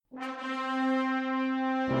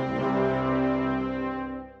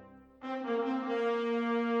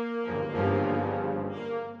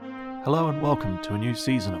Hello and welcome to a new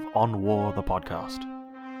season of On War, the podcast.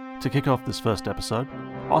 To kick off this first episode,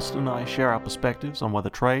 Austin and I share our perspectives on whether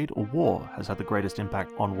trade or war has had the greatest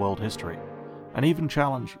impact on world history, and even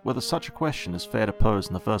challenge whether such a question is fair to pose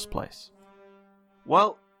in the first place.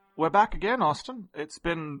 Well, we're back again, Austin. It's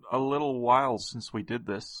been a little while since we did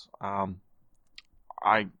this.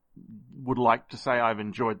 I would like to say I've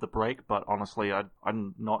enjoyed the break, but honestly,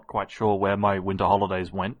 I'm not quite sure where my winter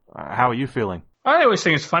holidays went. How are you feeling? I always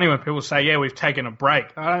think it's funny when people say, yeah, we've taken a break.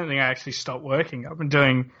 I don't think I actually stopped working. I've been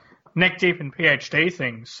doing neck deep in PhD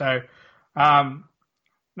things. So, now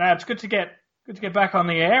it's good to get back on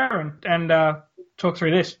the air and talk through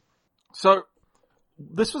this. So,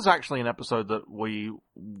 this was actually an episode that we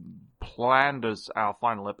planned as our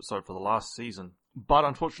final episode for the last season. But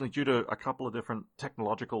unfortunately, due to a couple of different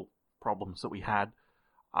technological problems that we had,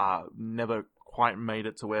 never quite made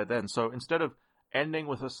it to where then. So instead of ending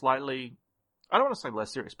with a slightly, I don't want to say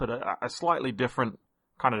less serious, but a slightly different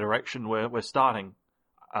kind of direction, we're starting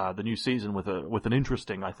the new season with an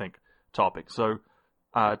interesting, I think, topic. So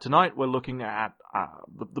tonight we're looking at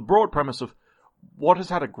the broad premise of what has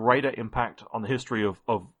had a greater impact on the history of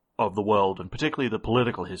the world, and particularly the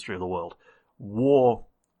political history of the world, war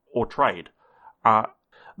or trade.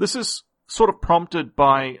 This is sort of prompted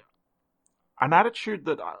by an attitude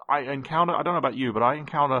that I encounter, I don't know about you, but I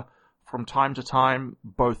encounter from time to time,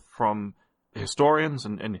 both from historians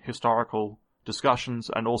and historical discussions,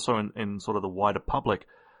 and also in sort of the wider public,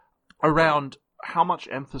 around how much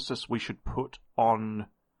emphasis we should put on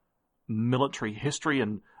military history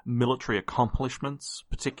and military accomplishments,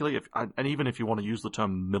 particularly, and even if you want to use the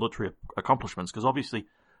term military accomplishments, because obviously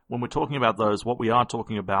when we're talking about those, what we are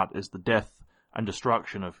talking about is the death and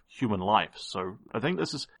destruction of human life. So I think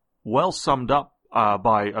this is well summed up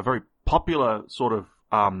by a very popular sort of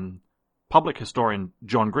public historian,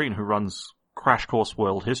 John Green, who runs Crash Course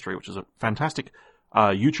World History, which is a fantastic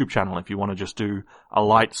YouTube channel if you want to just do a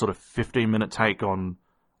light sort of 15-minute take on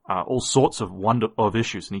all sorts of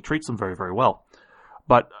issues, and he treats them very, very well.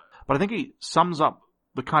 But I think he sums up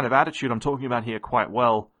the kind of attitude I'm talking about here quite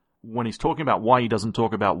well when he's talking about why he doesn't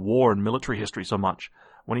talk about war and military history so much,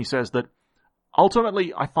 when he says that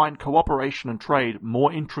ultimately, I find cooperation and trade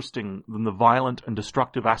more interesting than the violent and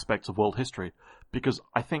destructive aspects of world history, because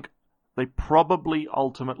I think they probably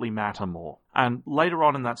ultimately matter more. And later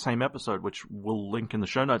on in that same episode, which we'll link in the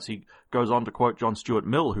show notes, he goes on to quote John Stuart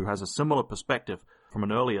Mill, who has a similar perspective from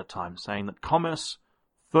an earlier time, saying that commerce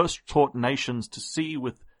first taught nations to see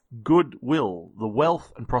with good will the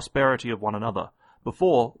wealth and prosperity of one another,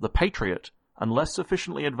 before the patriot, unless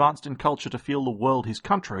sufficiently advanced in culture to feel the world his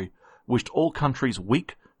country, wished all countries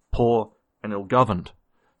weak, poor, and ill-governed.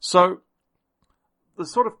 So, the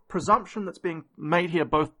sort of presumption that's being made here,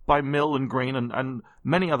 both by Mill and Green and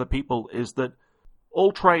many other people, is that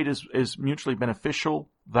all trade is mutually beneficial,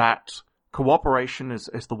 that cooperation is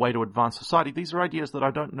the way to advance society. These are ideas that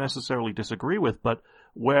I don't necessarily disagree with, but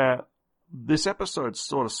where this episode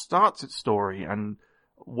sort of starts its story, and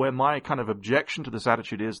where my kind of objection to this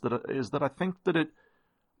attitude is that I think that it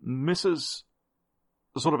misses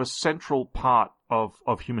sort of a central part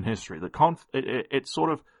of human history. It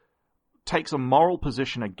sort of takes a moral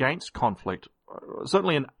position against conflict,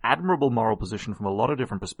 certainly an admirable moral position from a lot of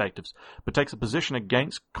different perspectives, but takes a position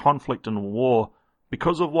against conflict and war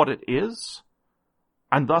because of what it is,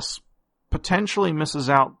 and thus potentially misses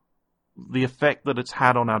out the effect that it's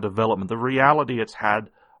had on our development, the reality it's had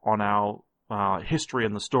on our history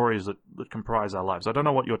and the stories that comprise our lives. I don't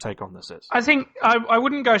know what your take on this is. I think I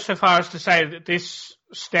wouldn't go so far as to say that this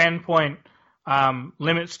standpoint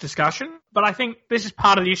limits discussion, but I think this is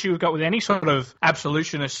part of the issue we've got with any sort of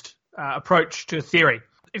absolutionist approach to theory.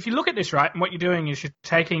 If you look at this, right, and what you're doing is you're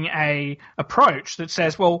taking a approach that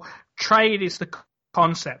says, well, trade is the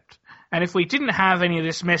concept, and if we didn't have any of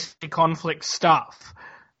this messy conflict stuff,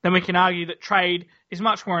 then we can argue that trade is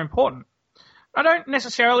much more important. I don't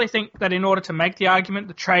necessarily think that in order to make the argument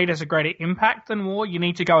that trade has a greater impact than war, you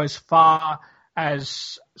need to go as far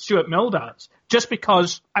as Stuart Mill does, just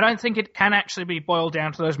because I don't think it can actually be boiled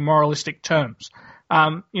down to those moralistic terms.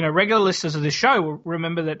 Regular listeners of this show will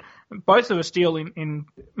remember that both of us deal in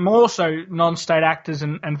more so non-state actors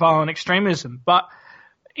and violent extremism. But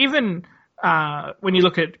even when you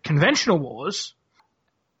look at conventional wars,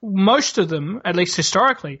 most of them, at least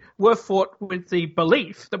historically, were fought with the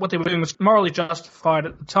belief that what they were doing was morally justified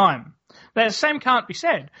at the time. Now, the same can't be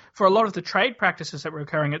said for a lot of the trade practices that were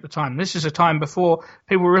occurring at the time. This is a time before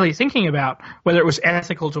people were really thinking about whether it was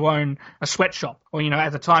ethical to own a sweatshop, or,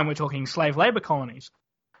 at the time we're talking slave labor colonies.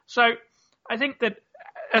 So I think that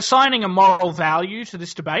assigning a moral value to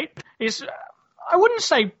this debate is, I wouldn't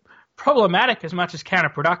say problematic as much as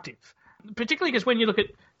counterproductive, particularly because when you look at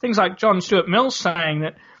things like John Stuart Mill saying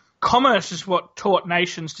that commerce is what taught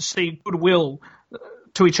nations to see goodwill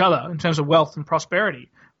to each other in terms of wealth and prosperity.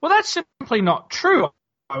 Well, that's simply not true,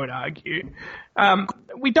 I would argue.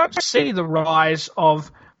 We don't see the rise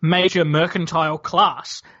of major mercantile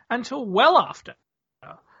class until well after.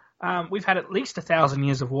 We've had at least 1,000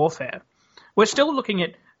 years of warfare. We're still looking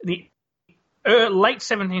at the late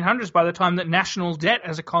 1700s by the time that national debt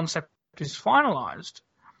as a concept is finalised.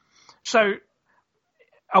 So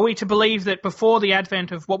are we to believe that before the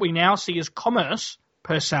advent of what we now see as commerce,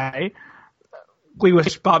 per se, we were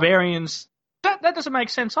barbarians? That doesn't make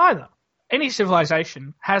sense either. Any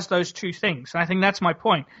civilization has those two things, and I think that's my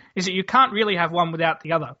point, is that you can't really have one without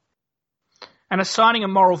the other. And assigning a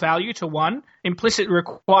moral value to one implicitly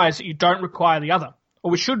requires that you don't require the other,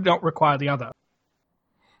 or we should not require the other.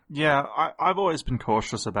 Yeah, I've always been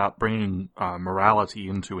cautious about bringing morality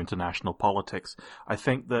into international politics. I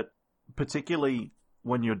think that particularly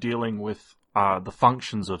when you're dealing with the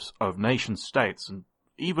functions of nation-states and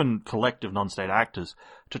even collective non-state actors,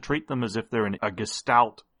 to treat them as if they're a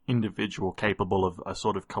gestalt individual capable of a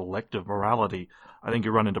sort of collective morality, I think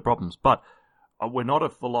you run into problems. But we're not a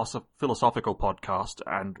philosophical podcast,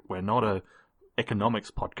 and we're not a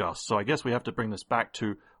economics podcast, so I guess we have to bring this back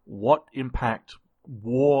to what impact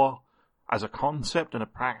war as a concept and a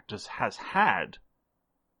practice has had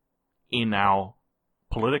in our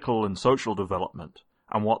political and social development,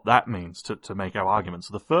 and what that means to make our arguments.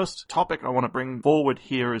 So the first topic I want to bring forward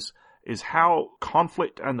here is how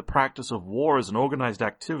conflict and the practice of war as an organized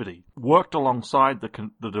activity worked alongside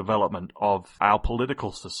the development of our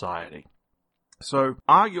political society. So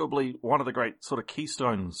arguably one of the great sort of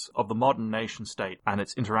keystones of the modern nation state and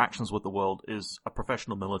its interactions with the world is a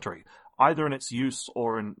professional military, either in its use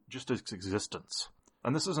or in just its existence.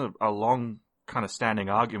 And this is a long kind of standing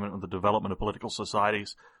argument of the development of political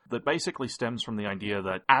societies that basically stems from the idea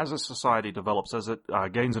that as a society develops, as it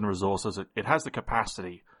gains in resources, it has the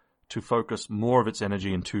capacity to focus more of its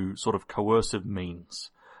energy into sort of coercive means.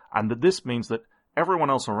 And that this means that everyone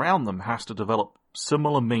else around them has to develop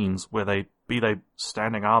similar means, where they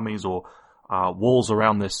standing armies or walls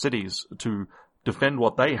around their cities, to defend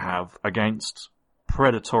what they have against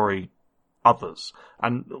predatory others.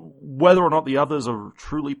 And whether or not the others are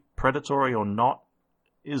truly predatory or not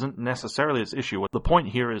isn't necessarily its issue. The point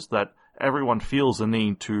here is that everyone feels the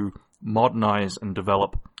need to modernize and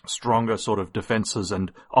develop stronger sort of defenses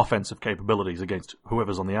and offensive capabilities against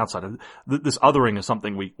whoever's on the outside. This othering is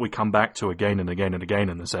something we come back to again and again and again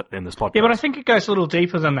in this podcast. Yeah, but I think it goes a little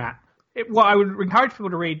deeper than that. I would encourage people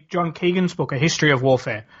to read John Keegan's book, A History of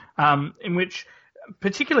Warfare, in which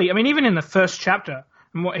particularly, I mean, even in the first chapter,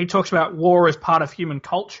 he talks about war as part of human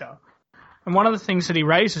culture. And one of the things that he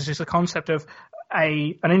raises is the concept of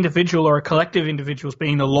an individual or a collective individuals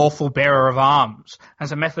being the lawful bearer of arms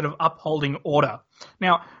as a method of upholding order.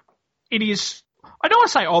 Now, it is, I don't want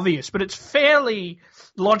to say obvious, but it's fairly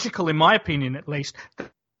logical, in my opinion at least,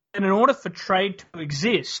 that in order for trade to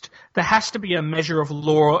exist, there has to be a measure of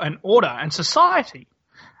law and order and society.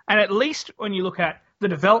 And at least when you look at the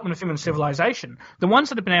development of human civilization, the ones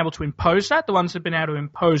that have been able to impose that, the ones that have been able to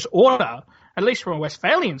impose order, at least from a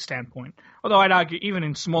Westphalian standpoint, although I'd argue even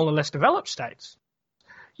in smaller, less developed states,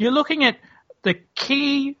 you're looking at the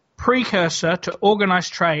key precursor to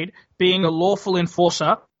organized trade being a lawful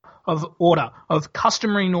enforcer of order, of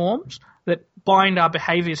customary norms that bind our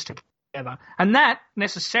behaviors together. And that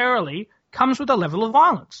necessarily comes with a level of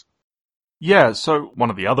violence. Yeah, so one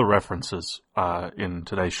of the other references in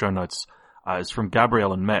today's show notes is from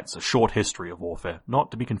Gabriel and Metz, A Short History of Warfare. Not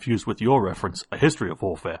to be confused with your reference, A History of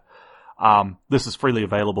Warfare. This is freely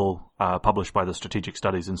available, published by the Strategic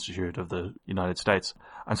Studies Institute of the United States.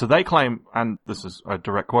 And so they claim, and this is a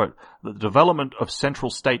direct quote, that the development of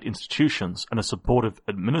central state institutions and a supportive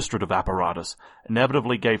administrative apparatus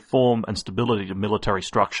inevitably gave form and stability to military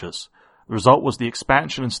structures. The result was the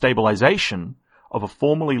expansion and stabilization of a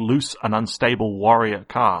formerly loose and unstable warrior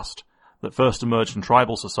caste that first emerged in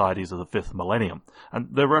tribal societies of the 5th millennium. And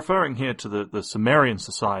they're referring here to the Sumerian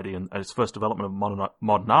society and its first development of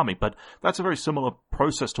modern army, but that's a very similar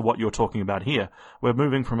process to what you're talking about here. We're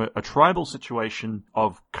moving from a tribal situation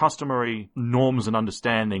of customary norms and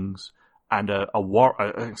understandings and an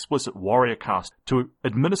explicit warrior caste to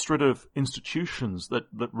administrative institutions that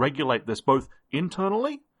regulate this both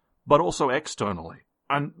internally but also externally.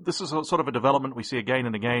 And this is a sort of a development we see again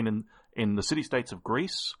and again in the city-states of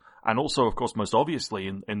Greece, and also, of course, most obviously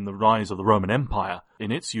in the rise of the Roman Empire,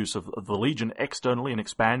 in its use of the legion externally and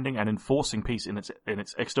expanding and enforcing peace in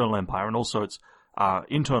its external empire, and also its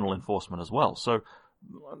internal enforcement as well. So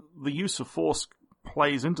the use of force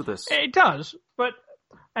plays into this. It does,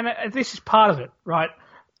 and this is part of it, right?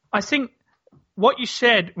 I think what you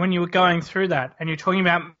said when you were going through that, and you're talking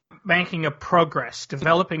about making a progress,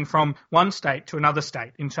 developing from one state to another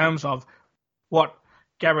state in terms of what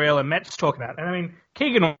Gabrielle and Metz talk about. And I mean,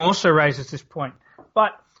 Keegan also raises this point.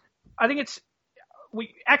 But I think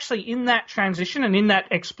we actually, in that transition and in that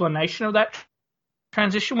explanation of that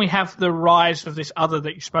transition, we have the rise of this other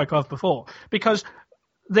that you spoke of before. Because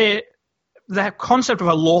the concept of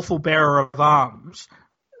a lawful bearer of arms,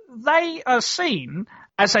 they are seen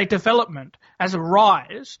as a development, as a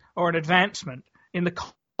rise or an advancement in the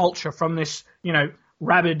culture from this,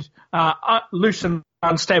 rabid, loose and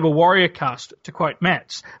unstable warrior caste, to quote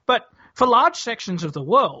Metz. But for large sections of the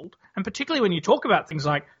world, and particularly when you talk about things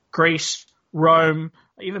like Greece, Rome,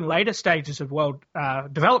 even later stages of world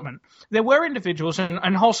development, there were individuals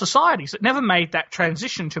and whole societies that never made that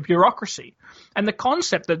transition to bureaucracy. And the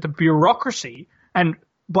concept that the bureaucracy, and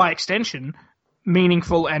by extension,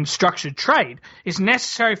 meaningful and structured trade, is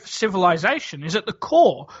necessary for civilization, is at the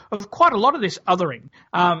core of quite a lot of this othering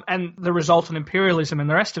and the resultant imperialism and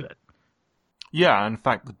the rest of it. Yeah, in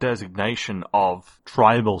fact, the designation of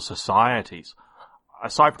tribal societies,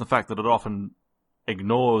 aside from the fact that it often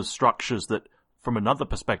ignores structures that, from another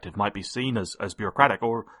perspective, might be seen as bureaucratic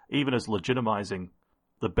or even as legitimizing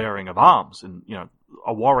the bearing of arms. And,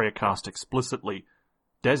 a warrior caste explicitly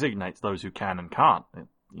designates those who can and can't.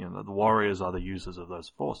 The warriors are the users of those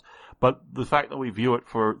force. But the fact that we view it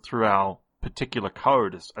through our particular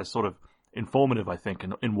code as sort of informative, I think,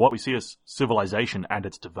 in what we see as civilization and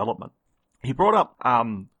its development. He brought up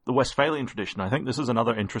the Westphalian tradition. I think this is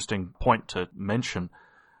another interesting point to mention.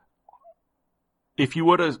 If you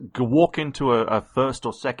were to walk into a first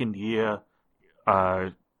or second year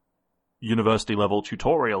university level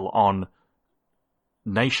tutorial on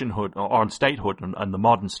nationhood or on statehood and the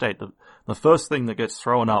modern state, the first thing that gets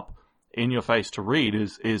thrown up in your face to read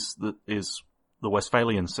is the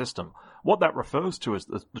Westphalian system. What that refers to is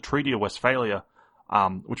the Treaty of Westphalia,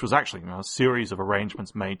 which was actually a series of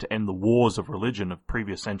arrangements made to end the wars of religion of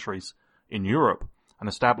previous centuries in Europe and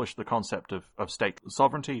established the concept of state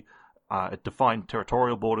sovereignty. It defined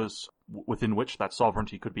territorial borders within which that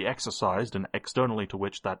sovereignty could be exercised and externally to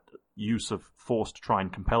which that use of force to try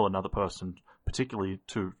and compel another person, particularly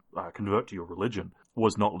to convert to your religion,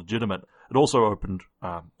 was not legitimate. It also opened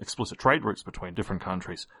explicit trade routes between different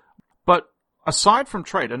countries. But aside from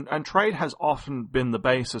trade, and trade has often been the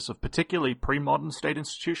basis of particularly pre-modern state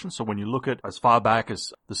institutions, so when you look at as far back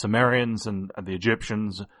as the Sumerians and the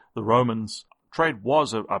Egyptians, the Romans, trade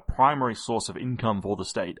was a primary source of income for the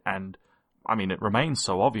state, and I mean, it remains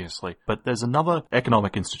so, obviously. But there's another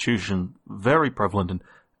economic institution very prevalent in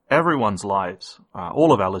everyone's lives.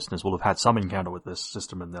 All of our listeners will have had some encounter with this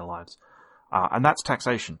system in their lives, and that's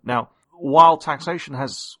taxation. Now, while taxation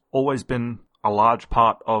has always been a large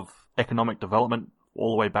part of economic development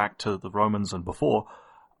all the way back to the Romans and before,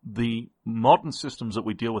 the modern systems that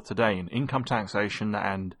we deal with today in income taxation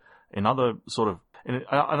and in other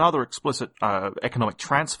other explicit economic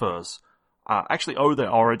transfers actually owe their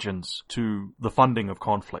origins to the funding of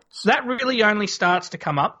conflicts. That really only starts to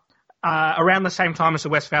come up around the same time as the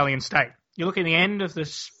Westphalian state. You look at the end of the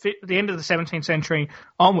 17th century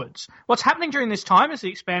onwards. What's happening during this time is the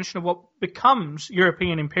expansion of what becomes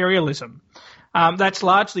European imperialism. That's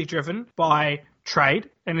largely driven by trade,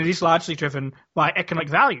 and it is largely driven by economic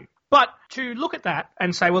value. But to look at that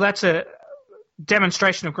and say, well, that's a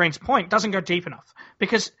demonstration of Green's point, doesn't go deep enough.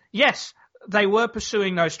 Because, yes, they were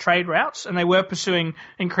pursuing those trade routes and they were pursuing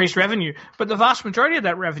increased revenue, but the vast majority of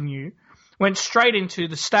that revenue went straight into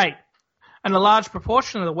the state. And a large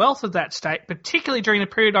proportion of the wealth of that state, particularly during the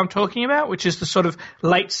period I'm talking about, which is the sort of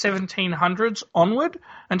late 1700s onward,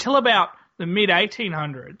 until about the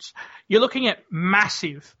mid-1800s, you're looking at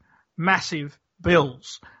massive, massive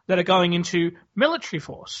bills that are going into military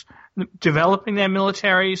force, developing their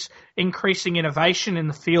militaries, increasing innovation in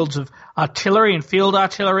the fields of artillery and field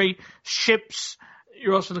artillery, ships.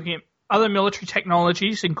 You're also looking at other military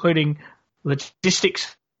technologies, including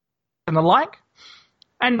logistics and the like,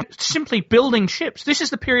 and simply building ships. This is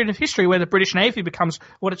the period of history where the British Navy becomes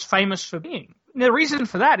what it's famous for being. And the reason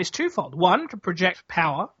for that is twofold. One, to project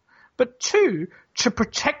power, but two, to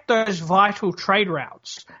protect those vital trade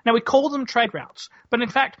routes. Now, we call them trade routes, but in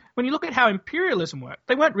fact, when you look at how imperialism worked,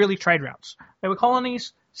 they weren't really trade routes. They were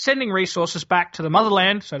colonies sending resources back to the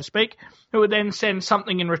motherland, so to speak, who would then send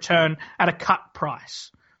something in return at a cut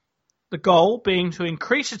price. The goal being to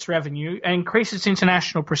increase its revenue and increase its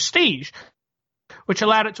international prestige, which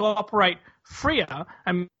allowed it to operate freer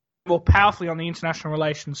and more powerfully on the international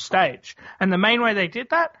relations stage. And the main way they did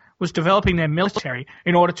that was developing their military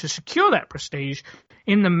in order to secure that prestige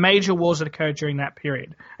in the major wars that occurred during that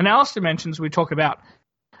period. And Alistair mentions we talk about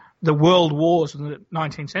the world wars in the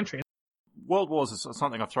 19th century. World wars is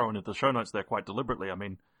something I've thrown into the show notes there quite deliberately. I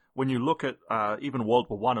mean, when you look at even World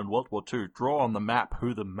War I and World War II, draw on the map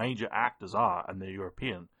who the major actors are, and they're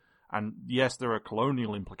European. And yes, there are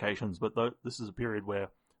colonial implications, but this is a period where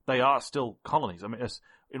they are still colonies. I mean,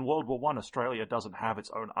 in World War I, Australia doesn't have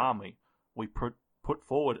its own army. We put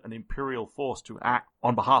forward an imperial force to act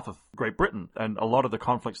on behalf of Great Britain, and a lot of the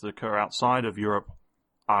conflicts that occur outside of Europe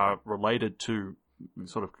are related to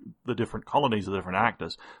sort of the different colonies of different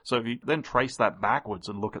actors. So if you then trace that backwards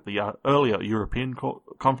and look at the earlier European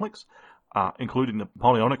conflicts, including the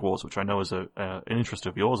Napoleonic Wars, which I know is an interest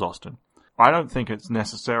of yours, Austin, I don't think it's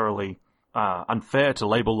necessarily unfair to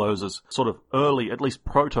label those as sort of early, at least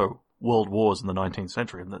proto-world wars in the 19th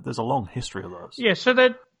century, and there's a long history of those. Yeah, so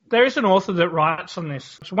there is an author that writes on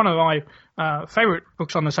this. It's one of my favourite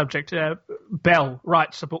books on the subject. Bell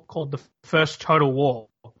writes a book called The First Total War.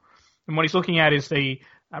 And what he's looking at is the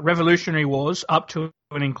Revolutionary Wars up to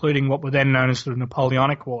and including what were then known as the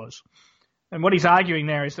Napoleonic Wars. And what he's arguing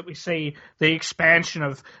there is that we see the expansion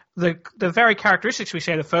of the very characteristics we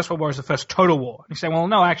say the First World War is the first total war. And he's saying, well,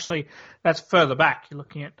 no, actually, that's further back. You're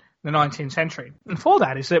looking at the 19th century. And for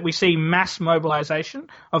that is that we see mass mobilization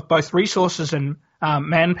of both resources and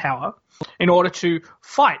manpower in order to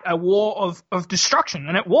fight a war of destruction.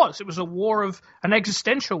 And it was a war of an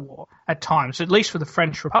existential war at times, at least for the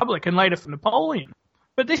French Republic and later for Napoleon.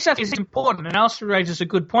 But this is important, and Alistair raises a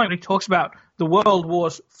good point when he talks about the world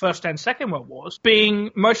wars, First and Second World Wars,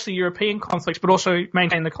 being mostly European conflicts, but also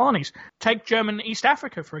maintaining the colonies. Take German East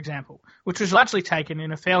Africa, for example, which was largely taken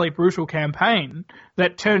in a fairly brutal campaign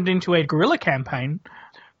that turned into a guerrilla campaign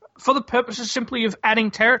for the purposes simply of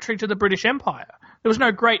adding territory to the British Empire. There was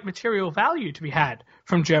no great material value to be had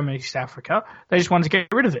from German East Africa. They just wanted to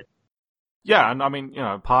get rid of it. Yeah, and I mean,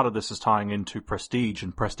 part of this is tying into prestige,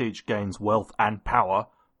 and prestige gains wealth and power,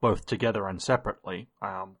 both together and separately,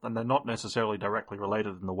 and they're not necessarily directly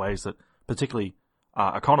related in the ways that particularly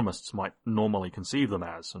economists might normally conceive them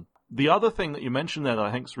as. And the other thing that you mentioned there that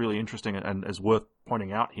I think is really interesting and is worth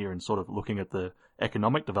pointing out here and sort of looking at the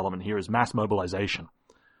economic development here is mass mobilization.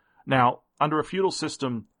 Now, under a feudal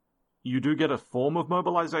system, you do get a form of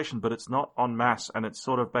mobilization, but it's not en masse, and it's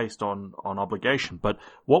sort of based on obligation. But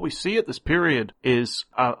what we see at this period is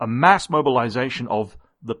a mass mobilization of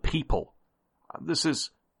the people. This is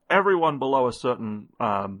everyone below a certain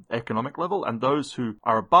economic level, and those who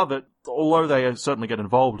are above it, although they certainly get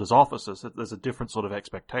involved as officers, there's a different sort of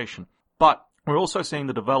expectation. But we're also seeing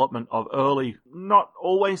the development of early, not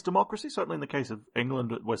always democracy. Certainly in the case of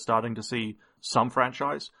England, we're starting to see some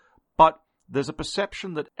franchise, but there's a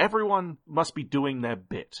perception that everyone must be doing their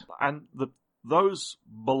bit. And those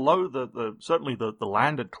below certainly the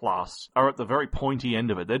landed class are at the very pointy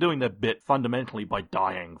end of it. They're doing their bit fundamentally by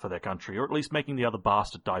dying for their country, or at least making the other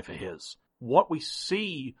bastard die for his. What we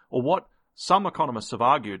see, or what some economists have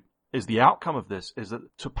argued, is the outcome of this is that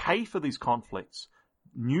to pay for these conflicts,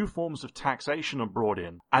 new forms of taxation are brought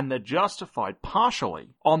in, and they're justified partially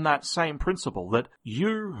on that same principle that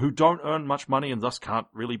you, who don't earn much money and thus can't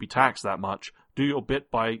really be taxed that much, do your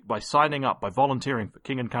bit by signing up, by volunteering for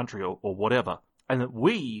king and country or whatever. And that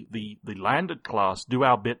we, the landed class, do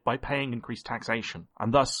our bit by paying increased taxation.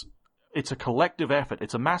 And thus, it's a collective effort.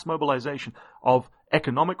 It's a mass mobilization of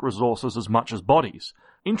economic resources as much as bodies.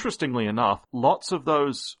 Interestingly enough, lots of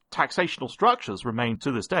those taxational structures remain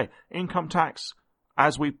to this day. Income tax,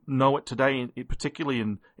 as we know it today, particularly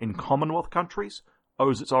in Commonwealth countries,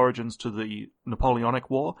 owes its origins to the Napoleonic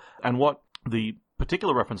War. And what the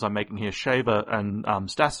particular reference I'm making here, Shaver and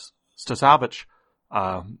Stasavich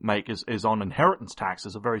make is on inheritance tax.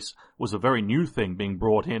 Was a very new thing being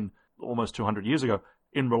brought in almost 200 years ago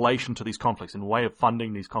in relation to these conflicts, in way of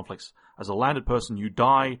funding these conflicts. As a landed person, you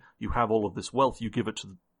die, you have all of this wealth, you give it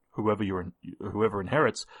to whoever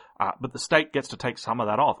inherits, but the state gets to take some of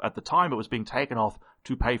that off. At the time, it was being taken off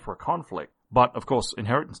to pay for a conflict. But, of course,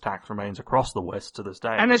 inheritance tax remains across the West to this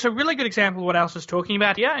day. And there's a really good example of what Alice is talking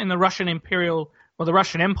about here in the Russian the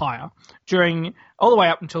Russian Empire, during all the way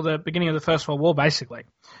up until the beginning of the First World War, basically.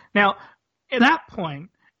 Now, at that point,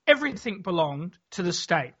 everything belonged to the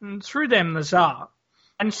state, and through them, the Tsar.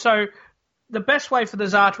 And so the best way for the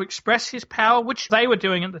Tsar to express his power, which they were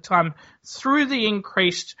doing at the time, through the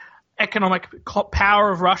increased economic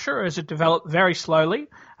power of Russia as it developed very slowly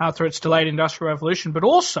through its delayed industrial revolution, but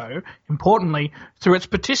also, importantly, through its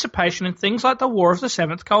participation in things like the War of the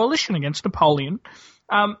Seventh Coalition against Napoleon,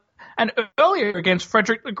 and earlier against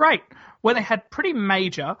Frederick the Great, where they had pretty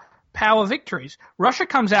major power victories. Russia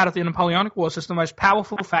comes out of the Napoleonic Wars as the most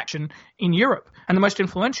powerful faction in Europe and the most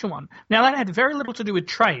influential one. Now, that had very little to do with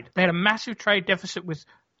trade. They had a massive trade deficit with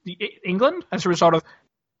England as a result of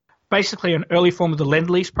basically an early form of the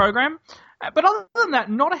Lend-Lease program. But other than that,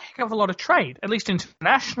 not a heck of a lot of trade, at least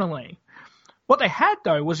internationally. What they had,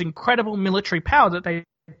 though, was incredible military power that they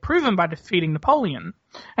had proven by defeating Napoleon.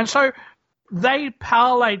 And so they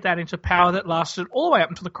parlayed that into power that lasted all the way up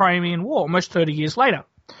until the Crimean War, almost 30 years later.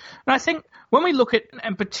 And I think when we look at,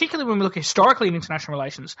 and particularly when we look historically in international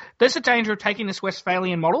relations, there's a danger of taking this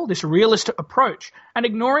Westphalian model, this realist approach, and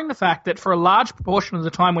ignoring the fact that for a large proportion of the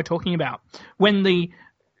time we're talking about, when the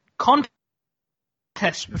contest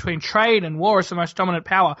between trade and war as the most dominant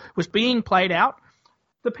power was being played out,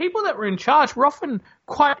 the people that were in charge were often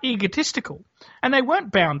quite egotistical, and they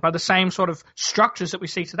weren't bound by the same sort of structures that we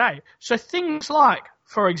see today. So things like,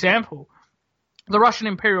 for example, the Russian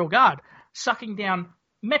Imperial Guard sucking down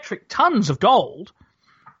metric tons of gold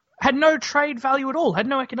had no trade value at all, had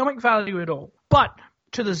no economic value at all. But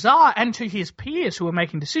to the Tsar and to his peers who were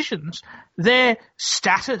making decisions, their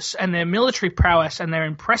status and their military prowess and their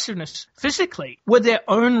impressiveness physically were their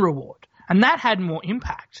own reward. And that had more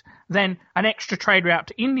impact than an extra trade route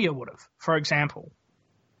to India would have, for example.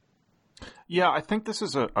 Yeah, I think this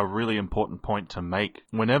is a really important point to make.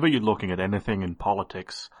 Whenever you're looking at anything in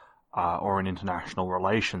politics or in international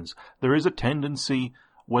relations, there is a tendency,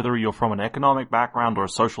 whether you're from an economic background or a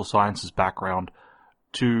social sciences background,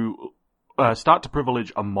 to start to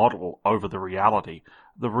privilege a model over the reality.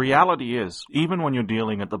 The reality is, even when you're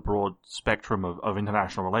dealing at the broad spectrum of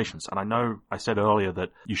international relations, and I know I said earlier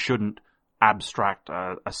that you shouldn't abstract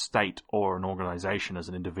a state or an organization as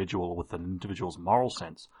an individual with an individual's moral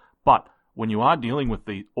sense, but when you are dealing with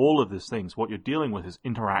all of these things, what you're dealing with is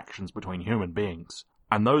interactions between human beings.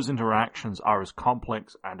 And those interactions are as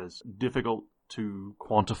complex and as difficult to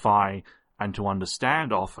quantify and to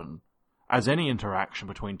understand often as any interaction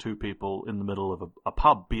between two people in the middle of a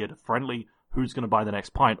pub, be it a friendly, who's going to buy the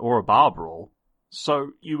next pint, or a bar brawl.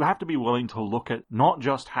 So you have to be willing to look at not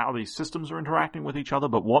just how these systems are interacting with each other,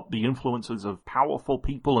 but what the influences of powerful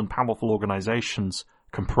people and powerful organizations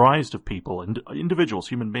comprised of people, individuals,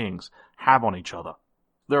 human beings, have on each other.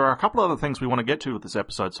 There are a couple other things we want to get to with this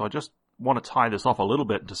episode, so I just want to tie this off a little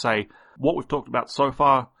bit to say what we've talked about so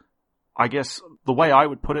far. I guess the way I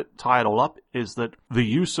would put it, tie it all up, is that the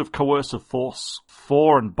use of coercive force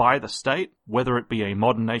for and by the state, whether it be a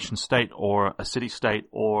modern nation state or a city-state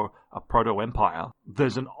or a proto-empire,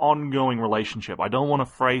 there's an ongoing relationship. I don't want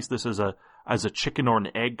to phrase this as a chicken or an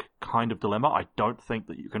egg kind of dilemma. I don't think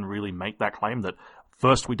that you can really make that claim that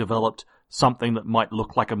first we developed something that might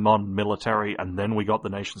look like a modern military and then we got the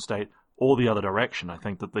nation-state, or the other direction. I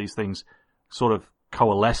think that these things sort of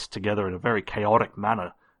coalesce together in a very chaotic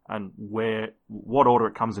manner. And what order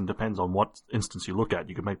it comes in depends on what instance you look at.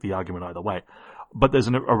 You can make the argument either way. But there's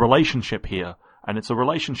a relationship here, and it's a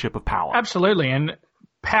relationship of power. Absolutely, and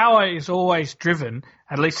power is always driven,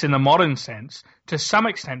 at least in the modern sense, to some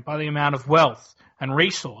extent by the amount of wealth and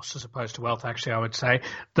resource, as opposed to wealth, actually, I would say,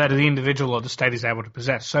 that the individual or the state is able to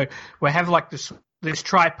possess. So we have like this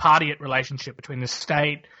tripartite relationship between the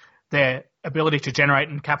state, their ability to generate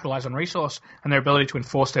and capitalize on resource, and their ability to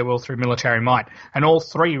enforce their will through military might. And all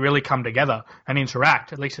three really come together and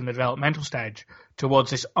interact, at least in the developmental stage,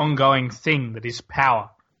 towards this ongoing thing that is power.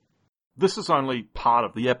 This is only part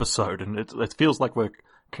of the episode, and it feels like we're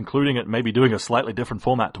concluding it, maybe doing a slightly different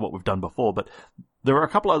format to what we've done before, but there are a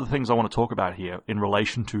couple other things I want to talk about here in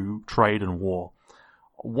relation to trade and war.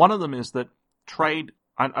 One of them is that trade,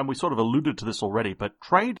 and we sort of alluded to this already, but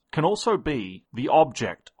trade can also be the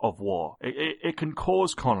object of war. It can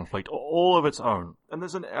cause conflict all of its own. And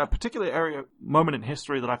there's a particular moment in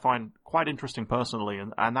history that I find quite interesting personally,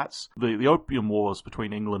 and that's the Opium Wars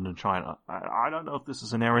between England and China. I don't know if this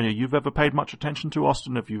is an area you've ever paid much attention to,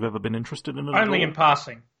 Austin, if you've ever been interested in it. Only in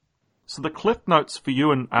passing. So the cliff notes for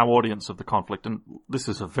you and our audience of the conflict, and this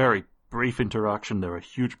is a very brief introduction. There are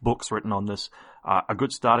huge books written on this. A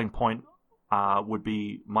good starting point would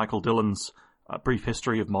be Michael Dillon's Brief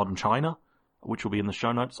History of Modern China, which will be in the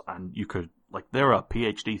show notes, and you could, there are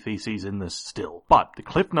PhD theses in this still. But the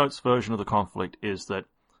Cliff Notes version of the conflict is that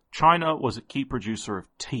China was a key producer of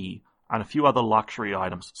tea and a few other luxury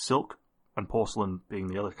items, silk and porcelain being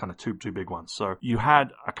the other kind of two big ones. So you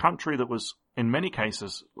had a country that was, in many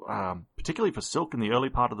cases, particularly for silk in the early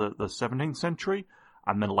part of the 17th century,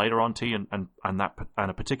 and then later on tea and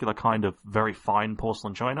a particular kind of very fine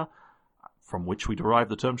porcelain china, from which we derive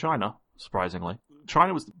the term China, surprisingly.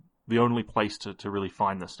 China was the only place to really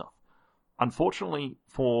find this stuff. Unfortunately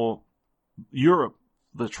for Europe,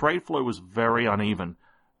 the trade flow was very uneven.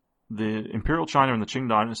 the Imperial China in the Qing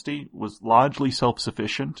dynasty was largely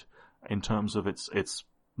self-sufficient in terms of its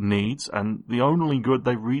needs, and the only good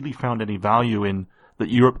they really found any value in that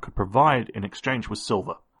Europe could provide in exchange was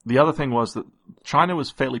silver. The other thing was that China was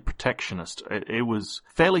fairly protectionist. It was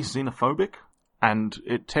fairly xenophobic, and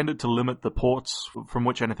it tended to limit the ports from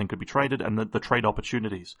which anything could be traded, and the trade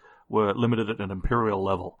opportunities were limited at an imperial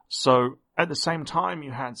level. So at the same time, you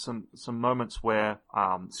had some moments where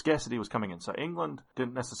scarcity was coming in. So England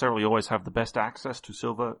didn't necessarily always have the best access to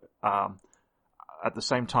silver. At the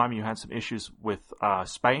same time, you had some issues with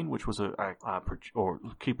Spain, which was a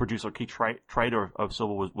key producer, key trader of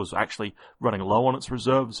silver, was actually running low on its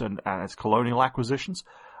reserves and its colonial acquisitions.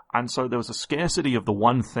 And so there was a scarcity of the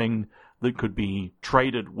one thing that could be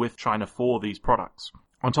traded with China for these products.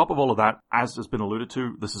 On top of all of that, as has been alluded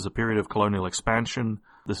to, this is a period of colonial expansion.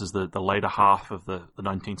 This is the later half of the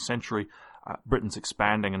 19th century. Britain's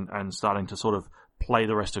expanding and starting to sort of play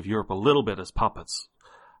the rest of Europe a little bit as puppets.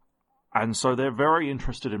 And so they're very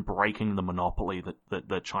interested in breaking the monopoly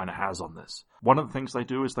that China has on this. One of the things they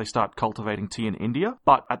do is they start cultivating tea in India,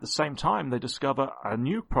 but at the same time they discover a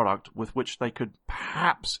new product with which they could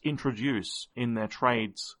perhaps introduce in their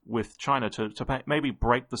trades with China to maybe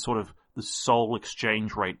break the sort of the sole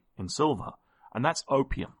exchange rate in silver, and that's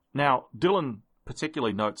opium. Now, Dylan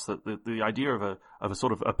particularly notes that the idea of a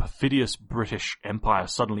sort of a perfidious British Empire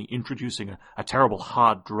suddenly introducing a terrible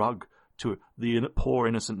hard drug to the poor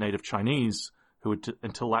innocent native Chinese who had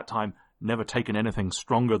until that time never taken anything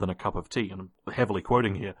stronger than a cup of tea, and I'm heavily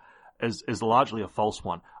quoting here, is largely a false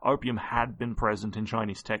one. Opium had been present in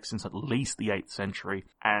Chinese texts since at least the 8th century,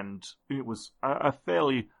 and it was a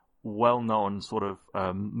fairly well-known sort of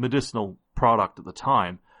medicinal product at the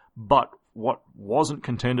time, but what wasn't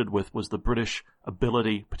contended with was the British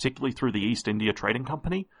ability, particularly through the East India Trading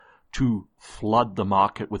Company, to flood the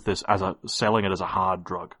market with this selling it as a hard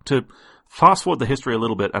drug. To fast forward the history a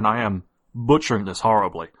little bit, and I am butchering this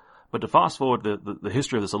horribly, but to fast forward the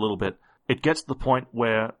history of this a little bit, it gets to the point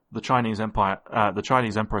where the Chinese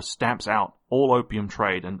emperor stamps out all opium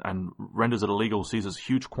trade and renders it illegal, seizes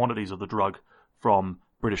huge quantities of the drug from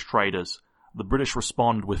British traders. The British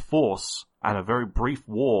respond with force and a very brief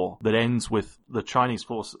war that ends with the Chinese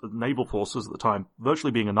naval forces at the time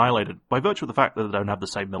virtually being annihilated by virtue of the fact that they don't have the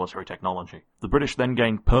same military technology. The British then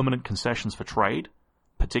gain permanent concessions for trade,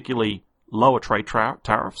 particularly lower trade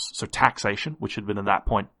tariffs, so taxation, which had been at that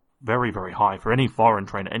point very, very high for any foreign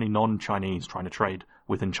trader, any non-Chinese trying to trade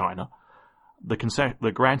within China.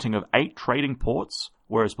 The granting of 8 trading ports,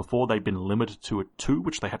 whereas before they'd been limited to 2,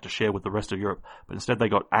 which they had to share with the rest of Europe, but instead they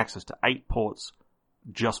got access to 8 ports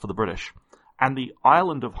just for the British. And the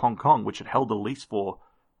island of Hong Kong, which had held the lease for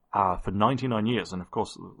 99 years, and of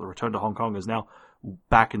course the return to Hong Kong is now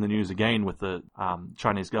back in the news again with the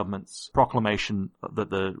Chinese government's proclamation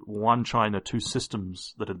that the one China, two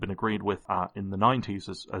systems that had been agreed with in the 90s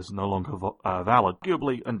is no longer valid.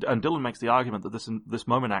 Arguably, and Dylan makes the argument that this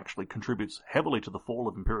moment actually contributes heavily to the fall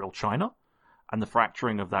of Imperial China and the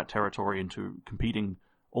fracturing of that territory into competing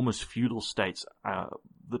almost feudal states.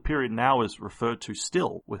 The period now is referred to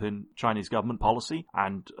still within Chinese government policy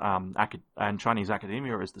and Chinese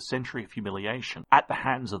academia as the century of humiliation at the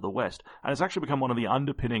hands of the West. And it's actually become one of the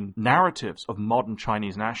underpinning narratives of modern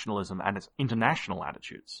Chinese nationalism and its international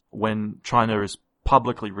attitudes. When China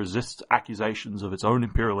publicly resists accusations of its own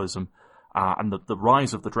imperialism and the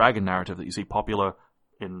rise of the dragon narrative that you see popular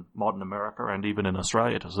in modern America and even in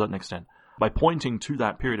Australia to a certain extent, by pointing to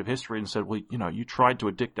that period of history and said, well, you tried to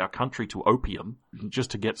addict our country to opium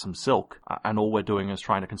just to get some silk, and all we're doing is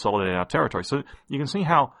trying to consolidate our territory. So you can see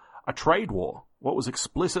how a trade war, what was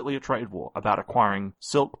explicitly a trade war about acquiring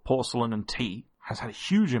silk, porcelain, and tea, has had a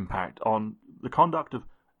huge impact on the conduct of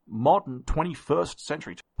modern 21st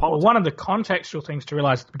century politics. Well, one of the contextual things to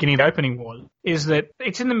realize at the beginning of the opening war is that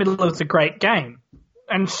it's in the middle of the Great Game.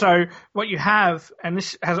 And so what you have, and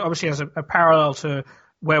this obviously has a parallel to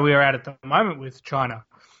where we are at the moment with China.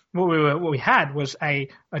 What we had was a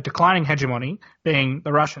declining hegemony, being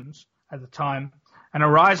the Russians at the time, and a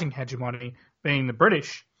rising hegemony, being the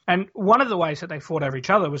British. And one of the ways that they fought over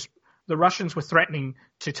each other was the Russians were threatening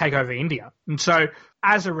to take over India. And so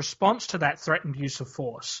as a response to that threatened use of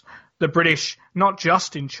force, the British, not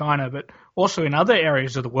just in China, but also in other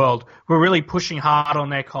areas of the world, were really pushing hard on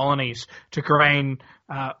their colonies to gain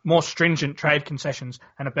more stringent trade concessions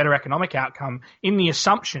and a better economic outcome in the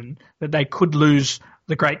assumption that they could lose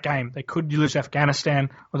the Great Game. They could lose Afghanistan,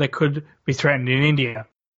 or they could be threatened in India.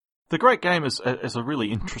 The Great Game is a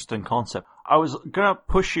really interesting concept. I was going to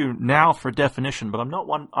push you now for a definition, but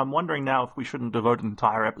I'm wondering now if we shouldn't devote an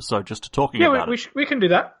entire episode just to talking about it. We can do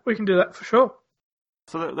that. We can do that for sure.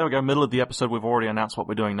 So there we go, middle of the episode, we've already announced what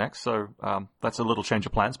we're doing next, so that's a little change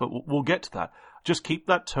of plans, but we'll get to that. Just keep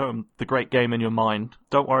that term, the Great Game, in your mind.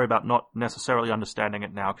 Don't worry about not necessarily understanding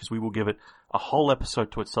it now, because we will give it a whole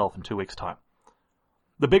episode to itself in 2 weeks' time.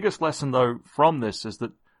 The biggest lesson, though, from this is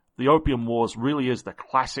that the Opium Wars really is the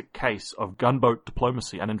classic case of gunboat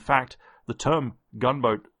diplomacy, and in fact, the term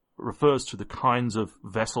gunboat refers to the kinds of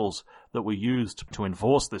vessels that were used to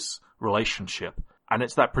enforce this relationship. And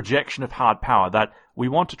it's that projection of hard power that we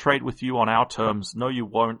want to trade with you on our terms. No, you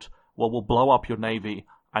won't. Well, we'll blow up your navy,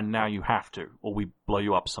 and now you have to, or we blow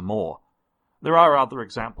you up some more. There are other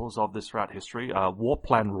examples of this throughout history. War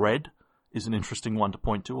Plan Red is an interesting one to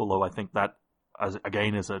point to, although I think that,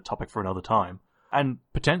 again, is a topic for another time. And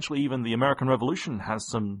potentially even the American Revolution has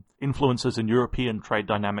some influences in European trade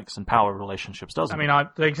dynamics and power relationships, doesn't it? I mean,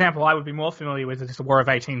 the example I would be more familiar with is the War of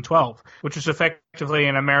 1812, which was effectively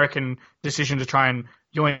an American decision to try and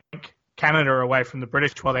yoink Canada away from the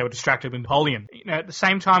British while they were distracted with Napoleon. At the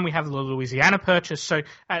same time, we have the Louisiana Purchase. So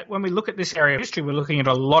when we look at this area of history, we're looking at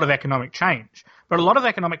a lot of economic change. But a lot of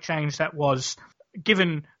economic change that was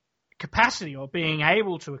given capacity or being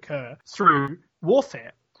able to occur through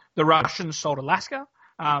warfare. The Russians sold Alaska.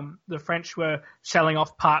 The French were selling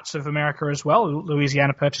off parts of America as well,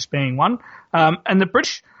 Louisiana Purchase being one. And the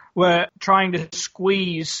British were trying to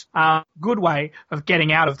squeeze a good way of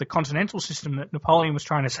getting out of the continental system that Napoleon was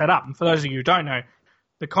trying to set up. And for those of you who don't know,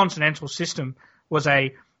 the continental system was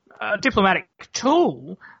a diplomatic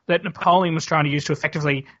tool that Napoleon was trying to use to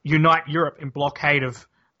effectively unite Europe in blockade of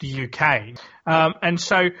the UK. And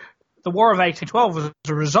so the War of 1812 was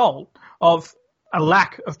a result of a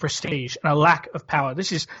lack of prestige and a lack of power.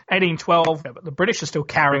 This is 1812, but the British are still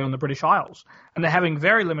carrying on the British Isles, and they're having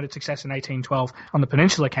very limited success in 1812 on the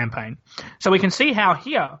Peninsula Campaign. So we can see how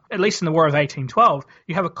here, at least in the War of 1812,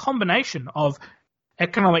 you have a combination of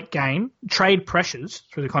economic gain, trade pressures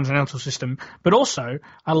through the continental system, but also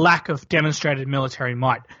a lack of demonstrated military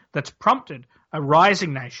might that's prompted a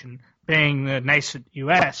rising nation, being the nascent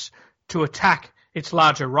US, to attack its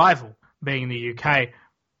larger rival, being the UK.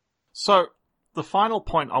 So the final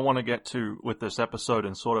point I want to get to with this episode,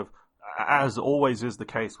 and sort of, as always is the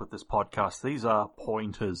case with this podcast, these are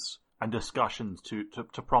pointers and discussions to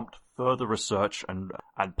prompt further research and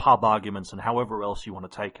pub arguments and however else you want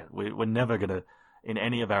to take it. We're never going to, in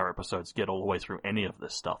any of our episodes, get all the way through any of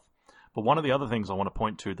this stuff. But one of the other things I want to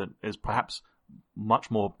point to that is perhaps much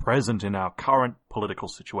more present in our current political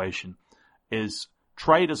situation is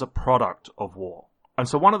trade as a product of war. And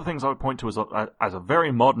so one of the things I would point to as a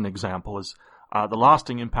very modern example is the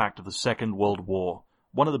lasting impact of the Second World War.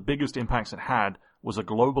 One of the biggest impacts it had was a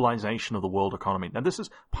globalization of the world economy. Now, this is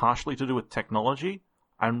partially to do with technology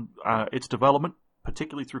and its development,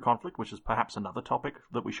 particularly through conflict, which is perhaps another topic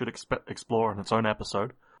that we should explore in its own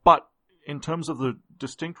episode. But in terms of the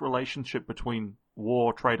distinct relationship between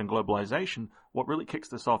war, trade, and globalization, what really kicks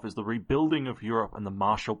this off is the rebuilding of Europe and the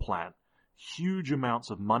Marshall Plan. Huge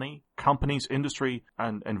amounts of money, companies, industry,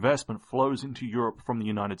 and investment flows into Europe from the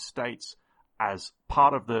United States as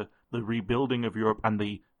part of the rebuilding of Europe, and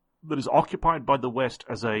that is occupied by the West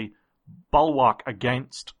as a bulwark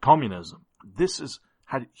against communism. This has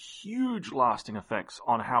had huge lasting effects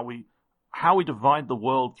on how we divide the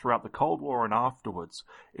world throughout the Cold War and afterwards.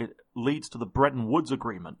 It leads to the Bretton Woods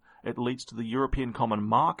Agreement. It leads to the European Common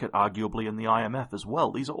Market, arguably, and the IMF as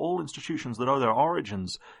well. These are all institutions that owe their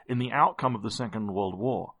origins in the outcome of the Second World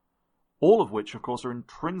War. All of which, of course, are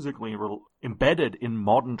intrinsically embedded in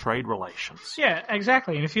modern trade relations. Yeah,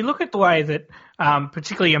 exactly. And if you look at the way that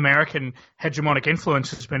particularly American hegemonic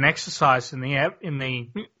influence has been exercised in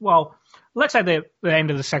the let's say the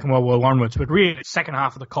end of the Second World War onwards, but really the second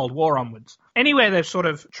half of the Cold War onwards, anywhere they've sort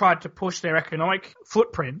of tried to push their economic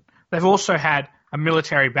footprint, they've also had a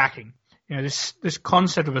military backing. You know, this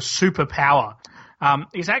concept of a superpower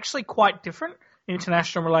is actually quite different in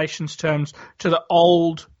international relations terms to the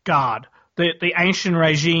old guard, the ancient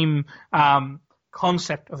regime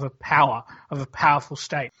concept of a power, of a powerful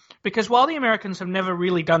state. Because while the Americans have never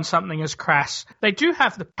really done something as crass, they do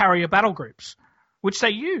have the carrier battle groups, which they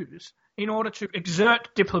use in order to exert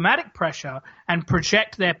diplomatic pressure and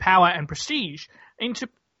project their power and prestige into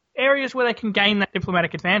areas where they can gain that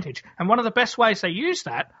diplomatic advantage. And one of the best ways they use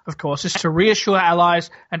that, of course, is to reassure allies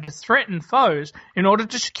and to threaten foes in order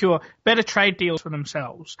to secure better trade deals for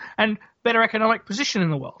themselves and better economic position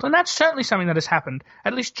in the world. And that's certainly something that has happened,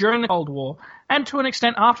 at least during the Cold War and to an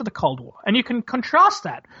extent after the Cold War. And you can contrast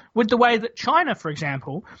that with the way that China, for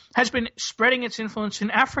example, has been spreading its influence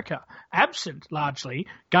in Africa, absent largely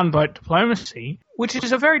gunboat diplomacy, which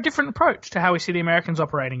is a very different approach to how we see the Americans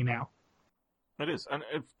operating now. It is. And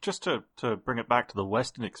just to bring it back to the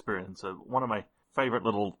Western experience, one of my favorite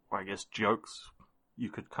little, I guess, jokes you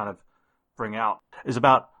could kind of bring out is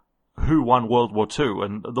about who won World War II.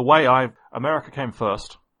 And the way America came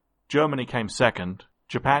first, Germany came second,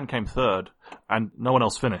 Japan came third, and no one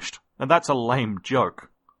else finished. And that's a lame joke,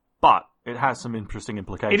 but it has some interesting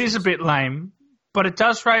implications. It is a bit lame, but it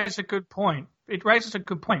does raise a good point. It raises a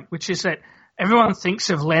good point, which is that everyone thinks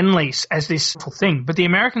of Lend-Lease as this thing, but the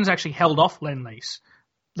Americans actually held off Lend-Lease,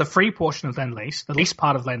 the free portion of Lend-Lease, the least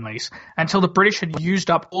part of Lend-Lease, until the British had used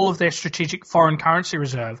up all of their strategic foreign currency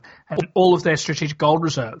reserve and all of their strategic gold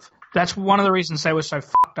reserve. That's one of the reasons they were so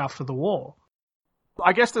fucked after the war.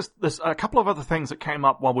 I guess there's a couple of other things that came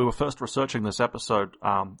up while we were first researching this episode,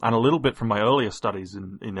 and a little bit from my earlier studies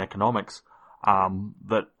in economics,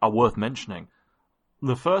 that are worth mentioning.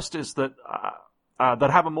 The first is that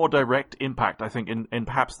have a more direct impact, I think, in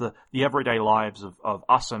perhaps the everyday lives of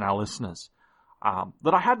us and our listeners.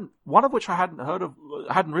 One of which I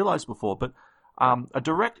hadn't realized before, but a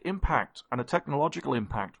direct impact and a technological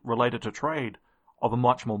impact related to trade of a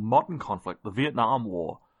much more modern conflict, the Vietnam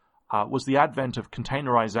War, was the advent of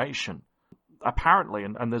containerization. Apparently,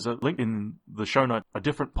 and there's a link in the show note, a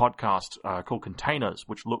different podcast called Containers,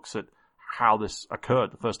 which looks at how this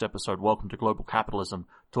occurred. The first episode, Welcome to Global Capitalism,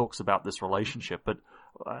 talks about this relationship. But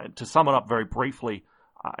to sum it up very briefly,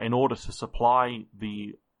 in order to supply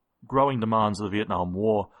the growing demands of the Vietnam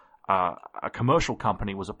War, a commercial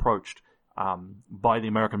company was approached by the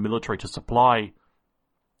American military to supply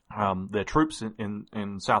their troops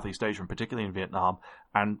in Southeast Asia, and particularly in Vietnam,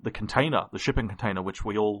 and the shipping container, which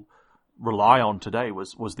we all rely on today,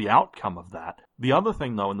 was the outcome of that. The other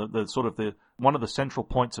thing, though, and one of the central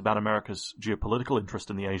points about America's geopolitical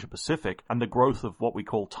interest in the Asia Pacific and the growth of what we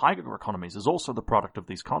call tiger economies is also the product of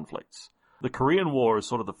these conflicts. The Korean War is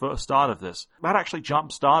sort of the first start of this. That actually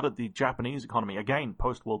jump-started the Japanese economy, again,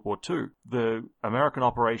 post-World War II. The American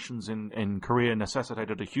operations in Korea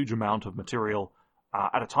necessitated a huge amount of material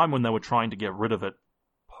at a time when they were trying to get rid of it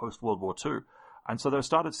post-World War II. And so they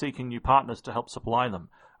started seeking new partners to help supply them.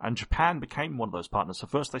 And Japan became one of those partners. So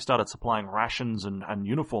first they started supplying rations and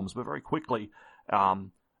uniforms, but very quickly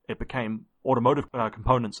it became automotive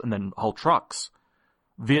components and then whole trucks.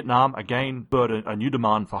 Vietnam, again, spurred a new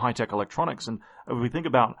demand for high-tech electronics. And if we think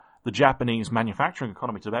about the Japanese manufacturing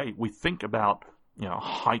economy today, we think about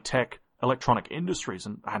high-tech electronic industries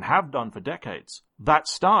and have done for decades. That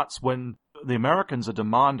starts when the Americans are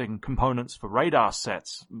demanding components for radar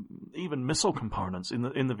sets, even missile components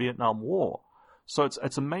in the Vietnam War. So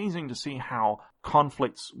it's amazing to see how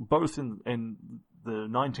conflicts, both in the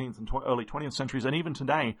 19th and early 20th centuries and even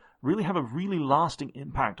today, really have a really lasting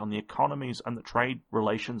impact on the economies and the trade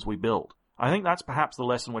relations we build. I think that's perhaps the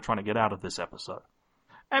lesson we're trying to get out of this episode.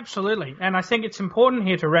 Absolutely. And I think it's important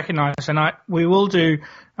here to recognize, and we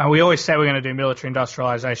always say we're going to do military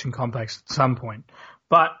industrialization complex at some point,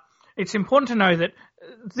 but it's important to know that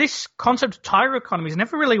this concept of tiger economies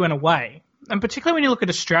never really went away. And particularly when you look at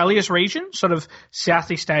Australia's region, sort of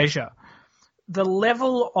Southeast Asia, the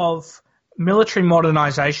level of military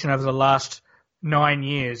modernization over the last 9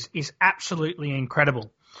 years is absolutely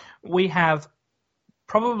incredible. We have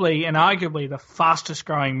probably and arguably the fastest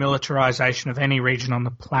growing militarization of any region on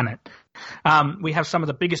the planet. We have some of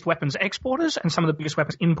the biggest weapons exporters and some of the biggest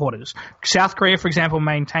weapons importers. South Korea, for example,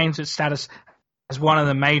 maintains its status as one of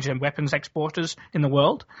the major weapons exporters in the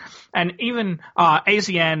world. And even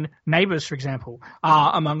ASEAN neighbors, for example,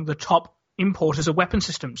 are among the top importers of weapon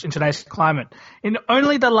systems in today's climate. In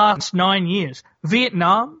only the last 9 years,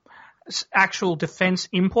 Vietnam's actual defense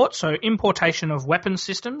imports, so importation of weapon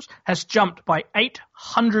systems, has jumped by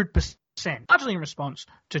 800%, largely in response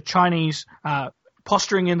to Chinese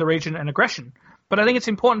posturing in the region and aggression. But I think it's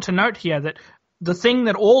important to note here that the thing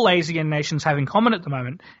that all ASEAN nations have in common at the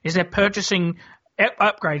moment is they're purchasing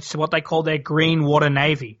upgrades to what they call their green water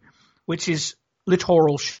navy, which is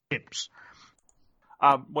littoral ships.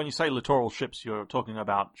 When you say littoral ships, you're talking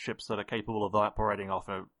about ships that are capable of operating off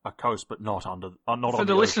a coast, but not on For the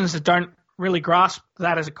ocean. listeners that don't really grasp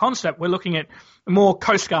that as a concept, we're looking at more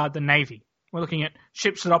Coast Guard than Navy. We're looking at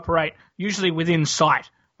ships that operate usually within sight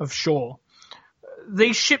of shore.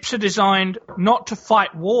 These ships are designed not to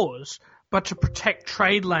fight wars, but to protect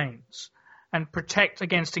trade lanes and protect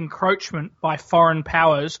against encroachment by foreign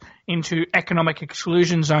powers into economic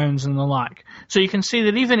exclusion zones and the like. So you can see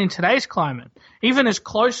that even in today's climate, even as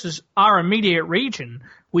close as our immediate region,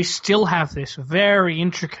 we still have this very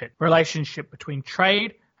intricate relationship between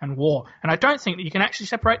trade and war. And I don't think that you can actually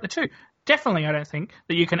separate the two. Definitely I don't think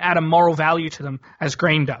that you can add a moral value to them as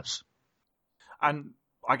green does. And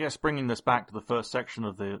I guess bringing this back to the first section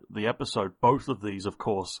of the episode, both of these, of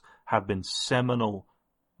course, have been seminal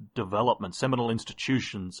development, seminal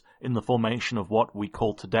institutions in the formation of what we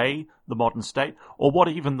call today the modern state, or what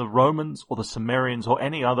even the Romans or the Sumerians or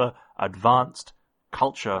any other advanced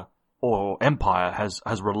culture or empire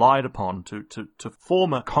has relied upon to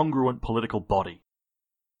form a congruent political body.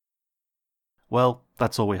 Well,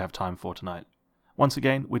 that's all we have time for tonight. Once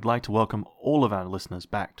again, we'd like to welcome all of our listeners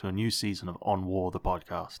back to a new season of On War, the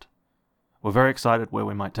podcast. We're very excited where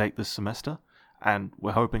we might take this semester, and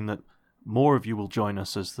we're hoping that more of you will join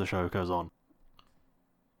us as the show goes on.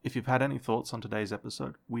 If you've had any thoughts on today's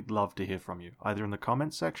episode, we'd love to hear from you, either in the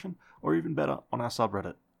comments section or even better, on our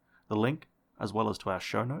subreddit. The link, as well as to our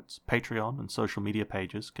show notes, Patreon, and social media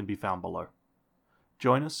pages can be found below.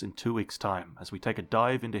 Join us in 2 weeks' time as we take a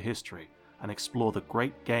dive into history and explore the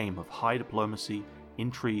great game of high diplomacy,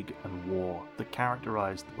 intrigue, and war that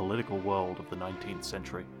characterized the political world of the 19th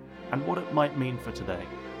century, and what it might mean for today.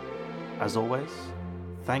 As always,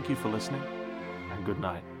 thank you for listening, and good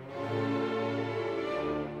night.